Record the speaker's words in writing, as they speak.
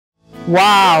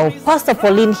Wow, Pastor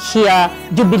Pauline here,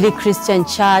 Jubilee Christian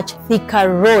Church, Thika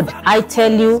Road. I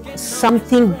tell you,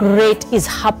 something great is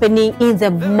happening in the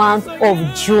month of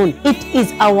June. It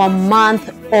is our month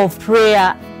of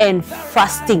prayer and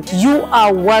fasting. You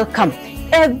are welcome.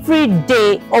 Every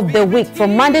day of the week,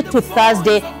 from Monday to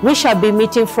Thursday, we shall be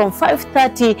meeting from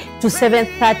 5:30 to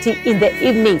 7:30 in the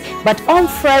evening. But on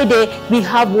Friday, we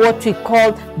have what we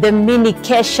call the mini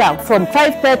Kesha from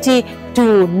 5:30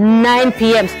 to 9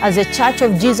 p.m. As a Church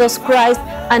of Jesus Christ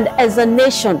and as a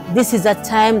nation, this is a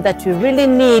time that we really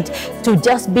need to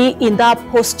just be in that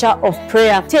posture of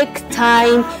prayer. Take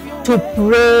time to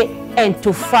pray and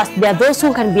to fast. There are those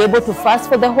who can be able to fast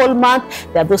for the whole month.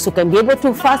 There are those who can be able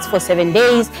to fast for 7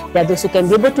 days. There are those who can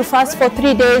be able to fast for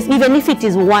 3 days, even if it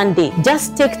is 1 day.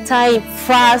 Just take time,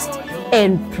 fast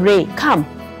and pray. Come,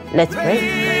 let's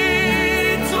pray.